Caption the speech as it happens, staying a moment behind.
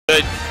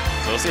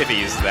see if he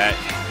uses that.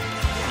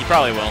 He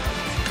probably will.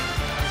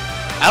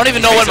 I don't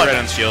even know what my red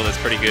on shield is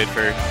pretty good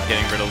for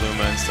getting rid of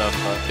Luma and stuff.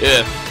 But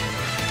yeah.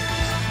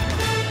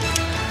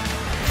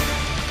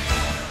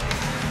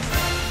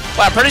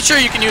 Well, I'm pretty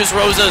sure you can use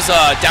Rosa's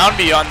down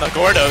B on the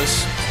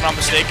Gordos, if I'm not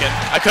mistaken.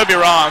 I could be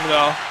wrong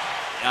though.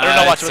 I don't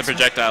know what's a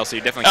projectile, so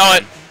you definitely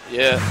can.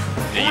 Yeah,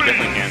 you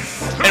definitely can.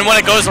 And when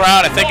it goes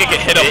around, I think it can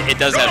hit him. It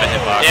does have a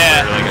hitbox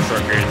for like a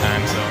short period of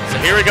time. So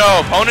here we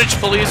go.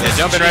 PwnagePolice is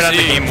jumping right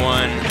onto game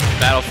 1.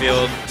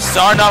 Battlefield.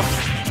 Starting off.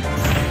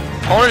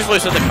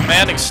 PwnagePolice with a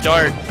commanding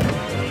start.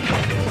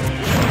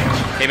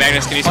 Hey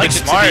Magnus, can you switch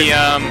it to the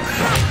can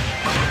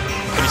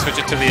you switch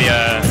it to the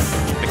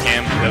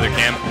cam, the other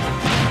cam?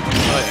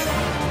 Oh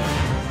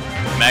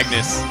yeah.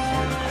 Magnus,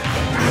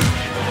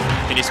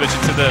 can you switch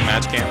it to the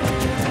match cam?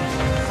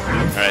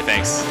 All right,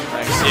 thanks.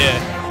 Yeah.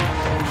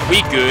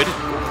 We good.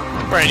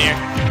 Right here.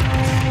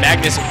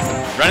 Magnus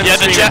running the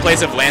stream in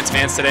place of Lance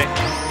Vance today,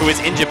 who is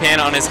in Japan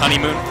on his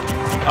honeymoon.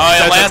 Oh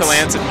yeah,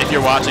 Lance, if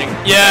you're watching.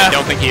 Yeah. I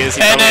don't think he is.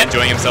 He's probably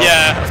enjoying himself.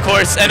 Yeah, of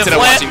course. And instead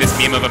of watching this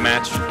meme of a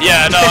match.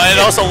 Yeah, no, and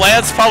also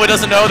Lance probably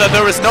doesn't know that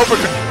there was no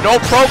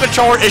pro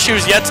controller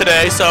issues yet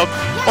today, so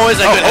always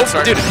a good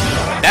start. Dude,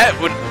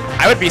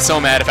 I would be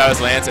so mad if I was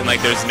Lance and like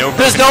there's no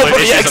pro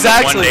issues on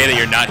the one day that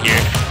you're not here.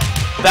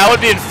 That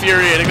would be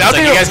infuriating. That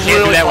would be you guys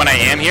can't do that when I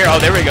am here. Oh,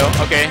 there we go.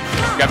 Okay,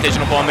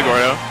 gravitational pull on the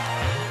Gordo.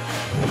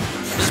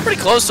 This is pretty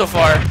close so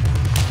far.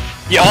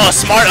 Yo,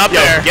 smart up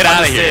there. Get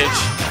out of here.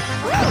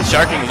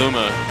 Sharking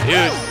Luma.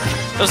 Dude.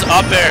 Those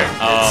up there.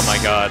 Oh my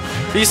god.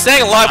 He's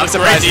staying alive with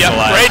great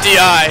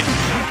DI.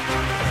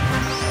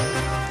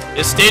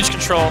 His stage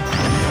control.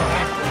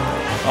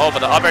 Oh, but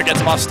the up air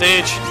gets him off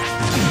stage.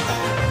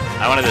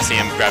 I wanted to see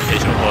him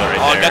gravitational pull right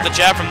there. Oh, got the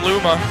jab from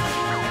Luma.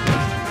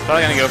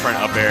 Probably gonna go for an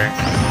up air.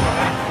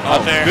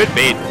 Up air. Good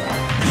bait.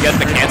 You got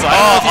the cancel.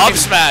 Oh, up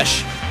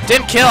smash.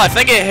 Didn't kill. I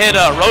think it hit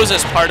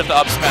Rosa's part of the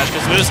up smash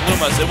because if it was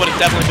Luma's, it would have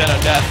definitely been a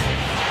death.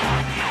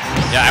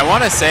 Yeah, I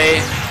want to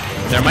say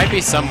there might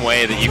be some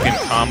way that you can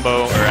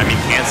combo, or I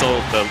mean cancel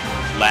the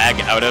lag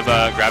out of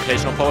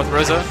gravitational pull with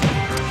Rosa.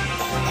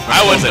 I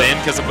was it in,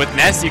 because with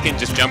Ness you can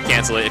just jump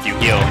cancel it if you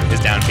heal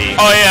his down B.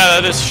 Oh yeah,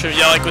 that is true.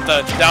 Yeah, like with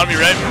the down B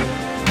right?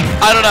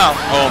 I don't know.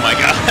 Oh my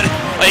god.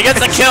 Well, he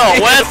gets the kill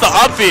with the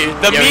up B.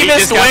 The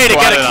meanest way to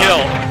get a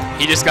kill.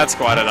 He just got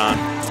squatted on.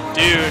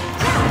 Dude.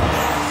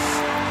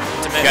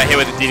 Got hit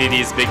with the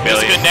DDD's big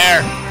belly. That's good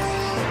nair.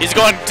 He's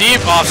going deep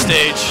off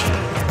stage.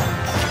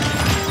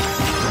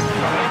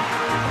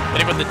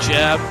 Hitting with the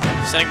jab,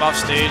 sending him off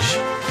stage.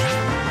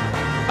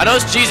 I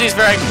noticed GZ's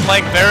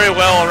playing very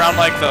well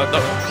around like the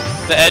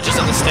edges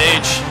of the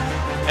stage.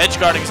 Edge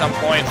guarding's on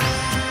point.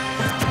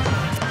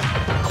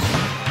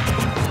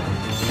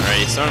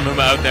 Alright, he's throwing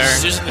Muma out there.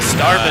 He's using the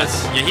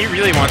Starbits. Yeah, he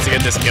really wants to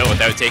get this kill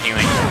without taking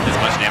like as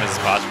much damage as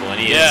possible, and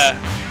he is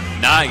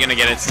not gonna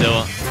get it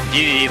still.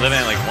 DDD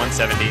living at like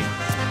 170.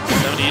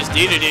 70 is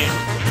DDD.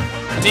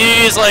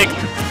 DDD is like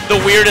the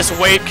weirdest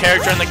weight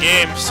character in the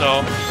game,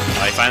 so.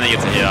 Oh, he finally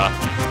gets a hit off.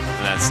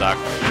 And that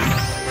sucked.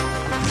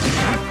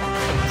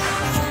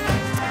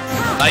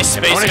 Nice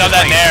spacing on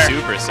that nair.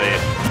 Super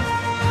safe.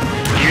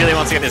 He really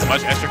wants to get as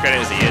much extra credit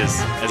as he can.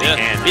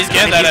 He's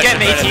getting that extra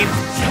credit.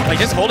 18. Like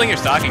just holding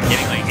your stock and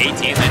getting like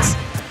 18, that's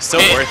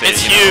so worth it.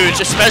 It's huge,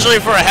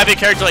 especially for a heavy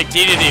character like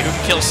Dedede who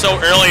can kill so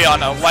early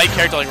on a light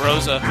character like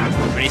Rosa.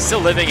 But he's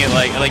still living at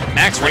like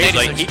max range.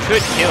 Like he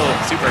could kill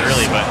super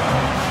early, but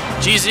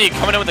GZ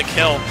coming in with a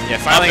kill. Yeah,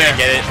 finally gonna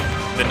get it.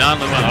 The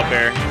non-Luma up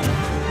air.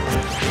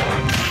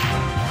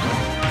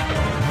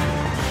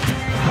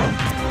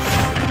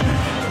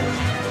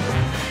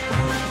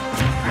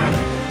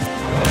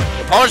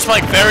 Opponent's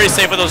playing very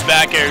safe with those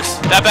back airs.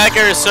 That back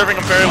air is serving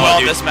him very well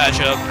in this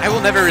matchup. I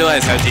will never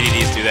realize how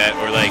DDDs do that,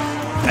 or like,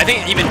 I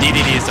think even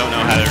DDDs don't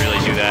know how to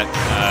really do that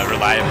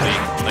reliably.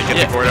 Like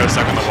get the Gordo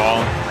stuck on the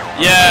wall.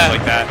 Yeah.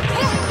 Like that.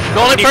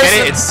 The only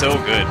person, it's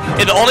so good.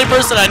 Yeah, the only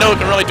person I know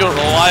who can really do it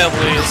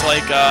reliably is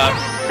like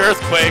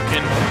Earthquake,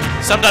 and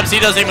sometimes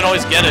he doesn't even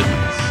always get it.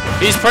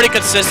 He's pretty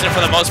consistent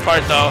for the most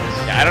part, though.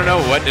 Yeah, I don't know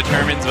what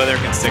determines whether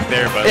it can stick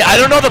there, but yeah, I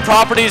don't know the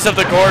properties of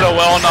the Gordo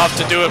well enough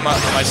to do it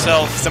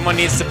myself. Someone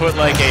needs to put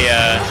like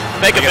a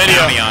make a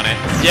video on it.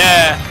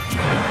 Yeah,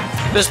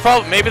 there's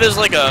probably maybe there's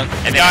like a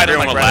guide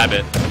everyone will lab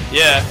it.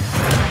 Yeah,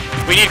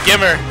 we need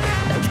Gimmer.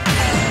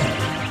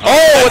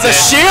 Oh, it's a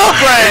shield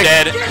break.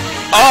 Dead.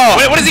 Oh,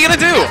 what is he gonna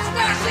do?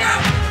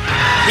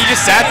 He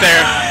just sat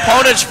there,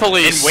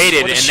 PwnagePolice, and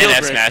waited, and then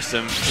F smashed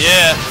him.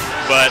 Yeah,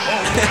 but.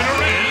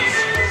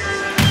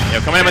 Yo,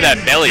 come in with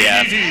that belly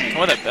app.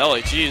 Come with that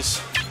belly, jeez.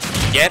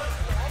 Get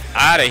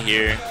out of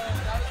here.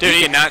 Dude,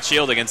 he cannot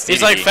shield against DDD.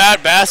 He's like,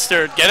 fat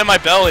bastard, get in my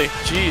belly.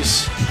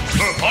 Jeez.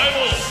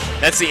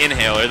 That's the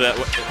inhaler. The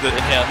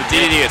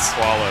DDD gets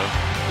swallowed.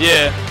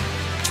 Yeah.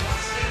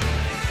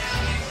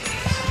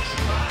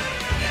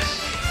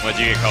 What'd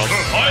you get called?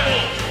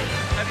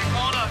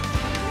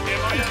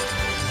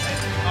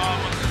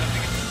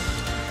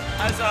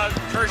 Has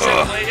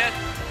Kershaw played yet?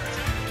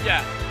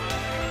 Yeah.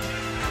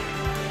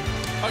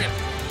 Okay.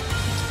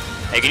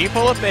 Hey, can you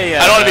pull up a... I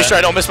don't want to be sure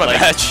I don't miss my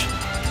match.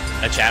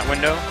 A chat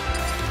window?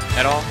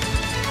 at all?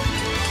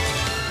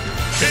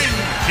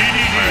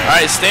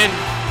 Alright, Stin.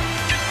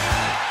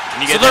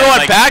 Can you So get they're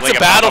that, going back to a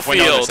pop-up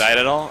window on the Battlefield. side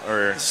at all,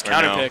 or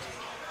Counter no? pick.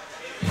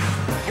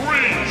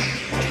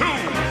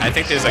 I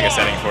think there's like a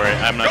setting for it.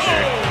 I'm not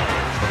sure.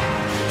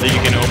 So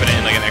you can open it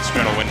in like an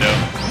external window,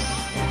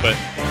 but.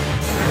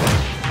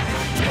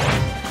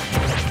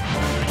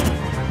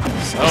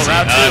 Oh,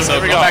 round 2. So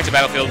Here we go go. back to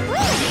Battlefield.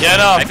 Yeah,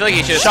 no. I feel like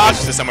he should have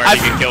switched to somewhere he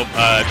could kill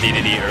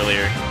Dedede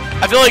earlier.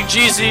 I feel like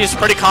GZ is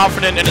pretty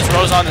confident in his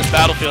Rosa on this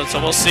Battlefield,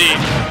 so we'll see.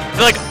 I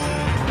feel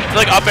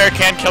like up air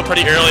can kill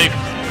pretty early.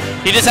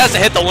 He just has to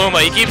hit the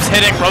Luma. He keeps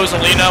hitting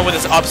Rosalina with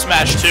his up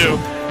smash too,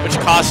 which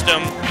cost him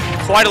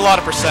quite a lot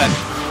of percent.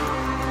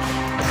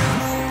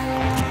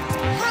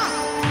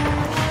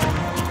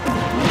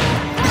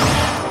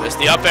 There's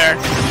the up air.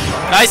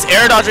 Nice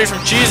air dodge read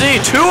from GZ.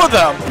 2 of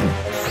them.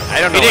 I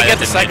don't know. He didn't get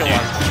the second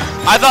one.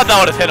 I thought that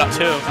would have hit up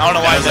too. I don't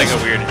know why. That was like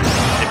a weird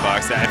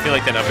hitbox. I feel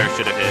like that up air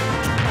should have hit.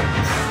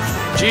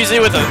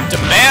 GZ with a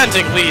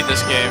demanding lead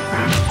this game.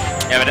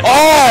 Yeah, but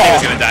he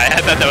was gonna die.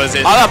 I thought that was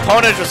it. I thought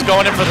Pwnage was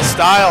going in for the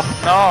style.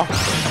 No.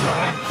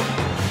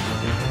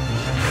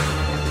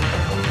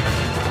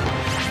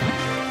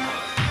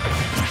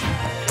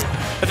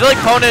 I feel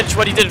like Pwnage,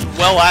 what he did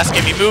well last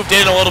game, he moved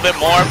in a little bit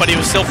more, but he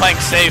was still playing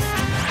safe.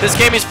 This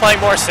game he's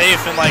playing more safe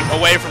and like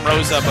away from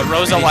Rosa, but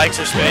Rosa likes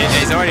her space. Yeah,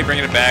 he's already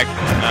bringing it back.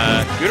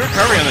 Good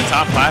recovery on the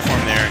top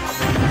platform there.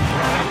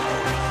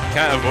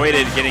 Kind of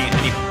avoided getting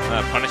any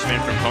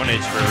punishment from Pwnage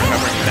for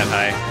recovering that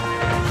high.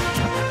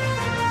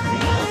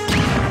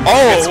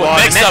 Oh,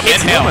 mixed up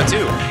hits inhale. Luma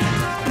too.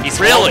 He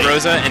Really?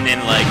 Rosa and then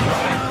like.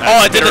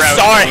 Oh, it did the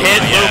star hit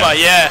Luma,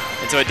 yeah.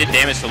 And so it did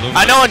damage to Luma.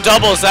 I know in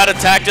doubles that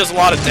attack does a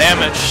lot of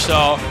damage,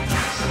 so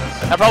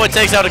that probably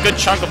takes out a good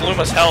chunk of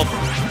Luma's health.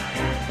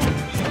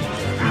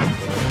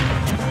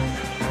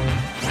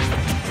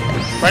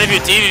 For any of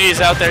you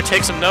DDDs out there,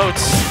 take some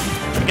notes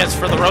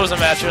for the Rosa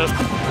matchup.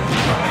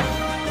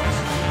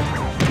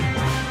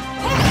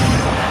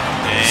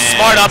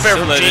 Smart up air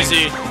from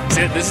GZ.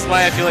 See, this is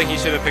why I feel like he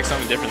should have picked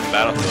something different than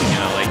Battlefield. You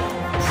know, like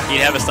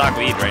he'd have a stock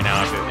lead right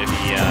now if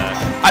he.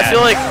 I feel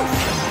like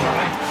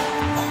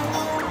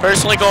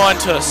personally going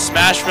to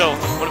Smashville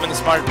would have been the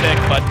smart pick,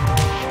 but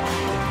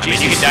I mean,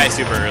 you can die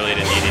super early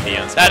to DDD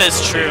on. That is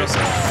true.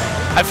 So.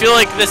 I feel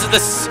like this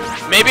is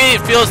maybe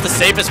it feels the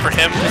safest for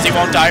him because he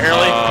won't die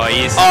early. Oh,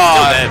 he's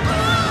still dead.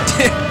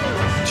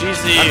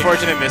 GZ.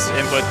 Unfortunate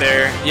misinput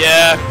there.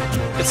 Yeah,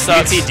 it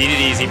sucks. You can see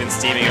DDD's even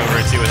steaming over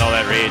it too with all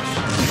that rage.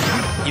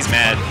 He's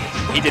mad.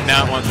 He did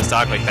not want the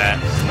stock like that.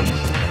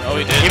 Oh,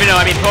 he did. Even though,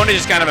 I mean, Pwnage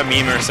is kind of a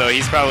memer, so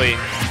he's probably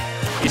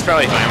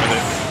fine with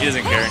it. He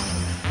doesn't care.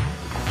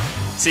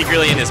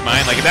 Secretly in his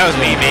mind, like if that was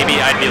me,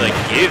 maybe I'd be like,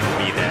 give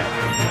me that.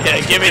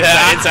 Yeah, give me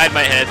that. Inside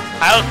my head.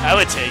 I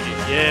would take it.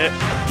 Yeah.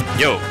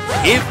 Yo,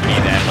 give me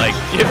that. Like,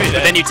 give me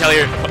that. But then you tell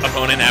your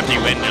opponent after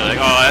you win, you're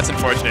like, oh, that's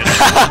unfortunate.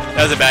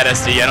 That was a bad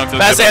SD. I don't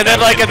feel good. And then,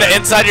 like, at the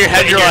inside of your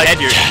head, you're like,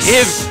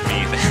 yes. Give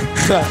me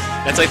that.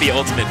 That's like the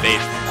ultimate bait.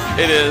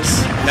 It is.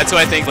 That's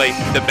why I think, like,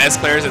 the best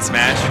players at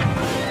Smash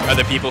are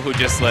the people who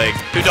just, like...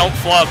 Who don't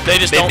flub.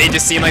 They just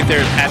seem like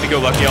they're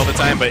happy-go-lucky all the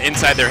time, but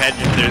inside their head,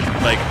 they're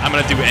like, I'm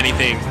going to do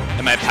anything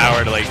in my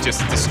power to, like,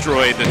 just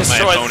destroy my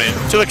opponent.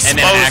 To expose.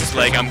 And then act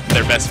like I'm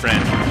their best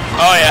friend.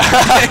 Oh, yeah.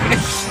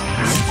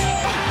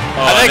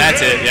 Oh, and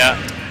that's it, yeah.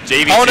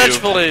 JV2.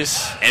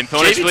 PwnagePolice. And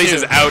PwnagePolice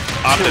is out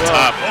off the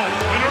top.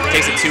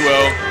 Takes a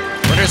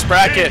 2-0. Winner's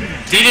bracket.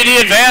 DDD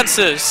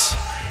advances.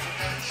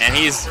 And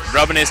he's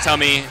rubbing his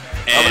tummy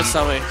and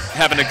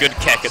having a good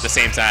keck at the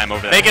same time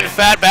over there. Making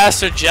Fat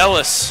Bastard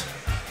jealous.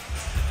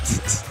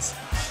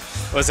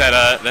 What's that?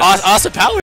 Austin Powers.